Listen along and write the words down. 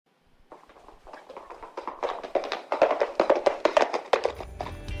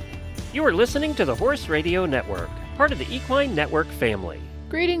You are listening to the Horse Radio Network, part of the Equine Network family.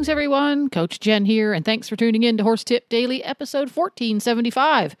 Greetings, everyone. Coach Jen here, and thanks for tuning in to Horse Tip Daily, episode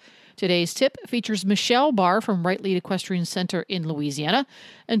 1475. Today's tip features Michelle Barr from Right Lead Equestrian Center in Louisiana,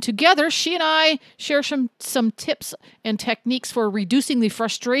 and together she and I share some tips and techniques for reducing the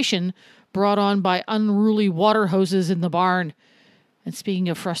frustration brought on by unruly water hoses in the barn. And speaking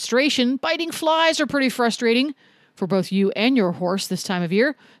of frustration, biting flies are pretty frustrating for both you and your horse this time of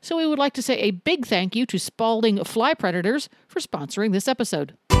year, so we would like to say a big thank you to Spalding Fly Predators for sponsoring this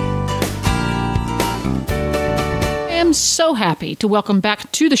episode. I am so happy to welcome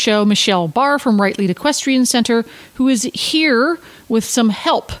back to the show Michelle Barr from Right Lead Equestrian Center, who is here with some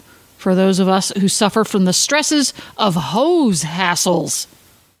help for those of us who suffer from the stresses of hose hassles.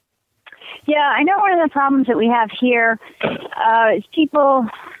 Yeah, I know one of the problems that we have here is people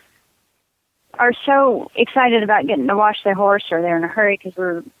are so excited about getting to wash their horse, or they're in a hurry because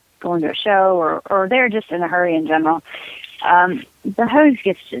we're going to a show, or they're just in a hurry in general. The hose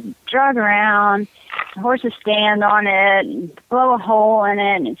gets just drug around, the horses stand on it, and blow a hole in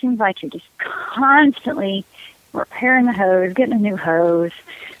it, and it seems like you're just constantly repairing the hose, getting a new hose.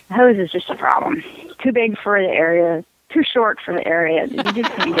 The hose is just a problem. Too big for the area, too short for the area. You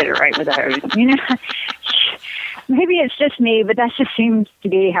just can't get it right with the hose. You know, maybe it's just me, but that just seems to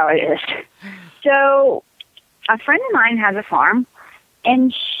be how it is. So a friend of mine has a farm,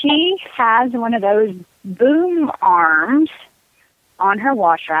 and she has one of those boom arms on her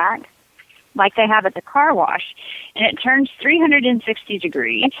wash rack, like they have at the car wash, and it turns 360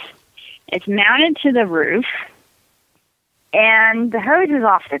 degrees. It's mounted to the roof, and the hose is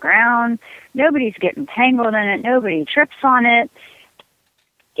off the ground. Nobody's getting tangled in it. Nobody trips on it.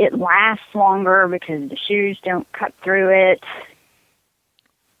 It lasts longer because the shoes don't cut through it,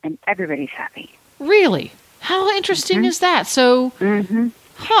 and everybody's happy. Really? How interesting is that? So, Or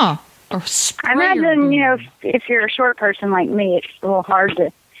I imagine, you know, if you're a short person like me, it's a little hard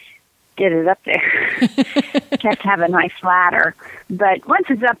to get it up there. You have to have a nice ladder. But once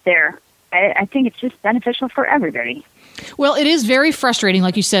it's up there, I think it's just beneficial for everybody. Well, it is very frustrating,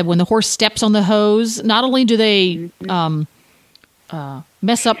 like you said, when the horse steps on the hose. Not only do they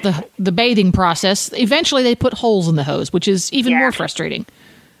mess up the bathing process, eventually they put holes in the hose, which is even more frustrating.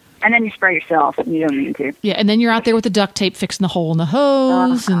 And then you spray yourself, and you don't need to. Yeah, and then you're out there with the duct tape fixing the hole in the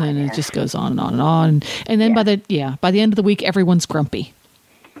hose, and then it just goes on and on and on. And then by the end of the week, everyone's grumpy.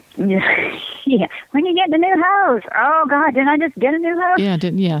 Yeah. Yeah. When you get the new hose? Oh, God, didn't I just get a new hose?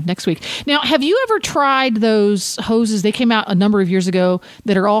 Yeah, next week. Now, have you ever tried those hoses? They came out a number of years ago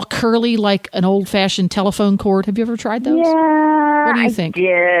that are all curly like an old-fashioned telephone cord. Have you ever tried those? Yeah, what do you think? I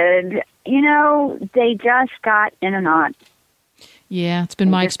did. You know, they just got in a knot. Yeah, it's been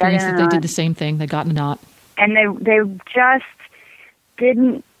my experience that they did the same thing. They got in a knot. And they just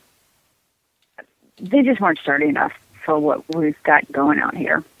didn't, they just weren't sturdy enough for what we've got going out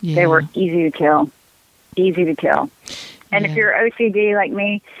here. Yeah. They were easy to kill. And if you're OCD like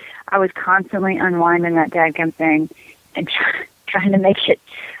me, I was constantly unwinding that dadgum thing and trying to make it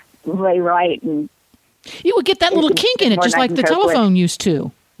lay right. And you would get that little kink in it, just like the telephone used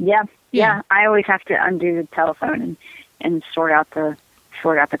to. Yeah. I always have to undo the telephone and sort out the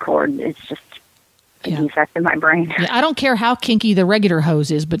cord. It's just a defect in my brain. Yeah, I don't care how kinky the regular hose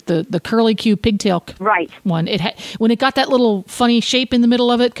is, but the curly Q pigtail one, when it got that little funny shape in the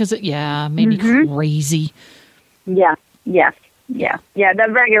middle of it, because it made me crazy. Yeah. The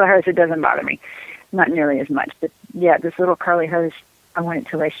regular hose, it doesn't bother me, not nearly as much. But this little curly hose, I want it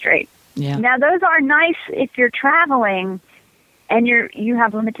to lay straight. Yeah. Now those are nice if you're traveling and you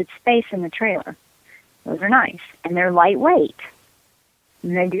have limited space in the trailer. Those are nice, and they're lightweight,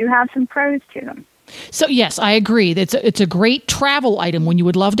 and they do have some pros to them. So, yes, I agree. It's a great travel item when you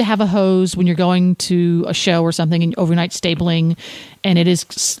would love to have a hose when you're going to a show or something and overnight stabling, and it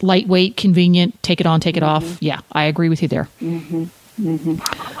is lightweight, convenient, take it on, take it off. Yeah, I agree with you there.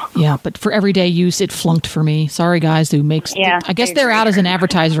 Yeah, but for everyday use, it flunked for me. Sorry, guys, who makes... I guess they're out as an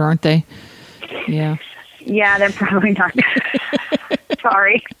advertiser, aren't they? Yeah. Yeah, they're probably not.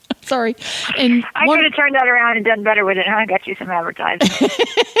 Sorry. And I could have turned that around and done better with it. I got you some advertising.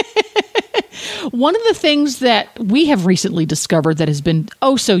 One of the things that we have recently discovered that has been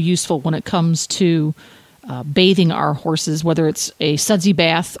so useful when it comes to bathing our horses, whether it's a sudsy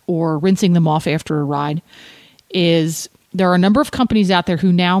bath or rinsing them off after a ride, is there are a number of companies out there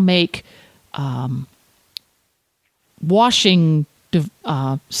who now make washing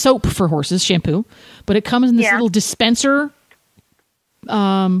soap for horses, shampoo, but it comes in this little dispenser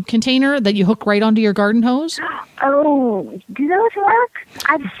container that you hook right onto your garden hose. Oh, do those work?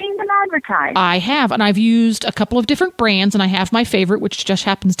 I've seen them advertised. I have, and I've used a couple of different brands, and I have my favorite, which just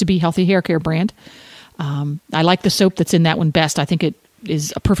happens to be Healthy Hair Care brand. I like the soap that's in that one best. I think it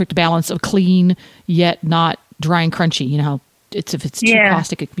is a perfect balance of clean yet not dry and crunchy. You know how if it's too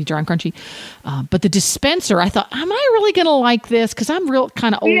caustic, it can be dry and crunchy. But the dispenser, I thought, am I really going to like this? Because I'm real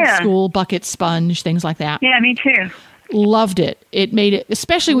kind of old school, bucket, sponge, things like that. Yeah, me too. Loved it. It made it,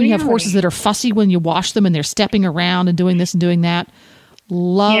 especially when you have horses that are fussy when you wash them and they're stepping around and doing this and doing that.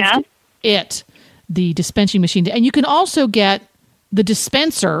 Loved it. The dispensing machine. And you can also get the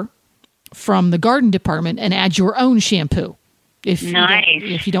dispenser from the garden department and add your own shampoo. If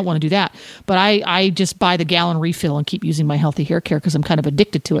you don't want to do that. But I just buy the gallon refill and keep using my Healthy Hair Care because I'm kind of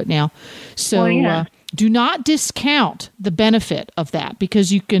addicted to it now. So do not discount the benefit of that,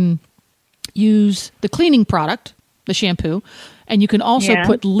 because you can use the cleaning product, the shampoo, and you can also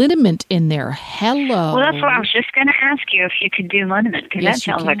put liniment in there. Hello. Well, that's what I was just going to ask you, if you could do liniment, because that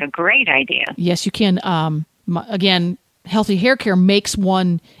sounds like a great idea. Yes, you can. Again, Healthy Hair Care makes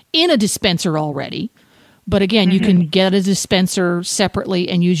one in a dispenser already. But again, you can get a dispenser separately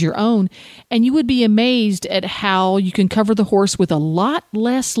and use your own. And you would be amazed at how you can cover the horse with a lot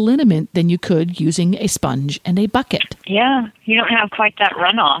less liniment than you could using a sponge and a bucket. Yeah, you don't have quite that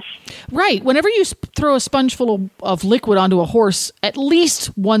runoff. Right. Whenever you throw a sponge full of liquid onto a horse, at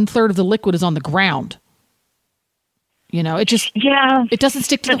least 1/3 of the liquid is on the ground. You know, it just it doesn't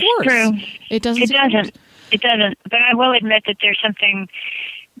stick to the horse. True. It doesn't. It doesn't. But I will admit that there's something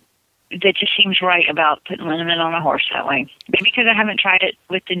that just seems right about putting liniment on a horse that way. Maybe because I haven't tried it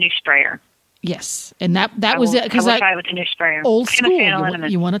with the new sprayer. Yes, and that was it. Because I will try it with the new sprayer. Old school,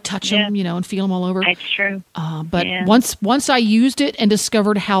 you want to touch them, you know, and feel them all over. That's true. But once I used it and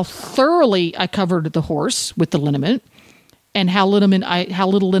discovered how thoroughly I covered the horse with the liniment, and how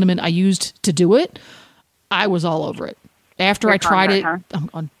little liniment I used to do it, I was all over it. After I tried it, I'm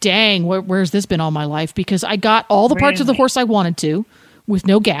going, dang, where's this been all my life? Because I got all the parts of the horse I wanted to, with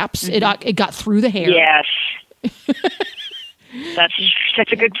no gaps. It got through the hair. Yes. That's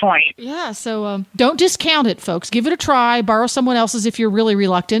such a good point. Yeah, so don't discount it, folks. Give it a try. Borrow someone else's if you're really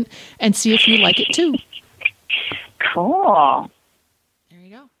reluctant, and see if you like it too. Cool. There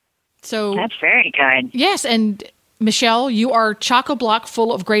you go. So that's very good. Yes, and Michelle, you are chock-a-block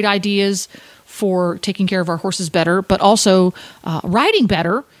full of great ideas for taking care of our horses better, but also riding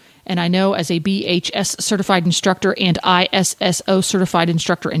better. And I know as a BHS certified instructor and ISSO certified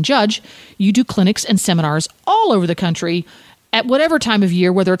instructor and judge, you do clinics and seminars all over the country at whatever time of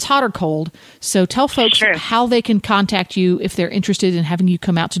year, whether it's hot or cold. So tell folks how they can contact you if they're interested in having you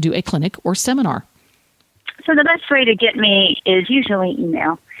come out to do a clinic or seminar. So the best way to get me is usually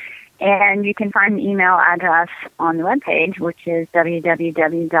email. And you can find the email address on the webpage, which is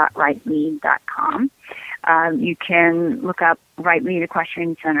www.rightlead.com. You can look up Right Lead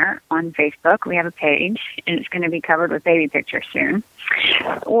Equestrian Center on Facebook. We have a page, and it's going to be covered with baby pictures soon.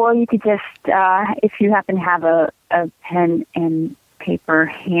 Or you could just, if you happen to have a pen and paper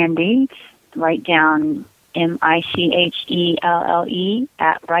handy, write down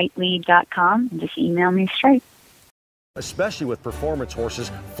MICHELLE@rightlead.com and just email me straight. Especially with performance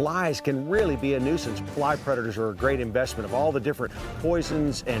horses, flies can really be a nuisance. Fly predators are a great investment of all the different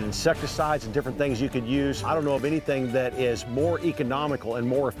poisons and insecticides and different things you could use. I don't know of anything that is more economical and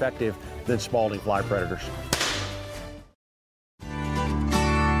more effective than Spalding fly predators.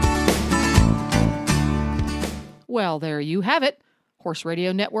 Well, there you have it. Horse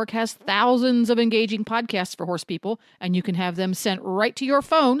Radio Network has thousands of engaging podcasts for horse people, and you can have them sent right to your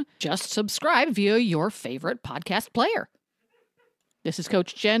phone. Just subscribe via your favorite podcast player. This is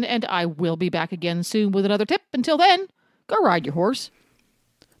Coach Jen, and I will be back again soon with another tip. Until then, go ride your horse.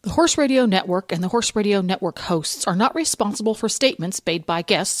 The Horse Radio Network and the Horse Radio Network hosts are not responsible for statements made by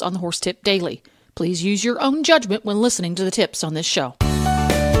guests on the Horse Tip Daily. Please use your own judgment when listening to the tips on this show.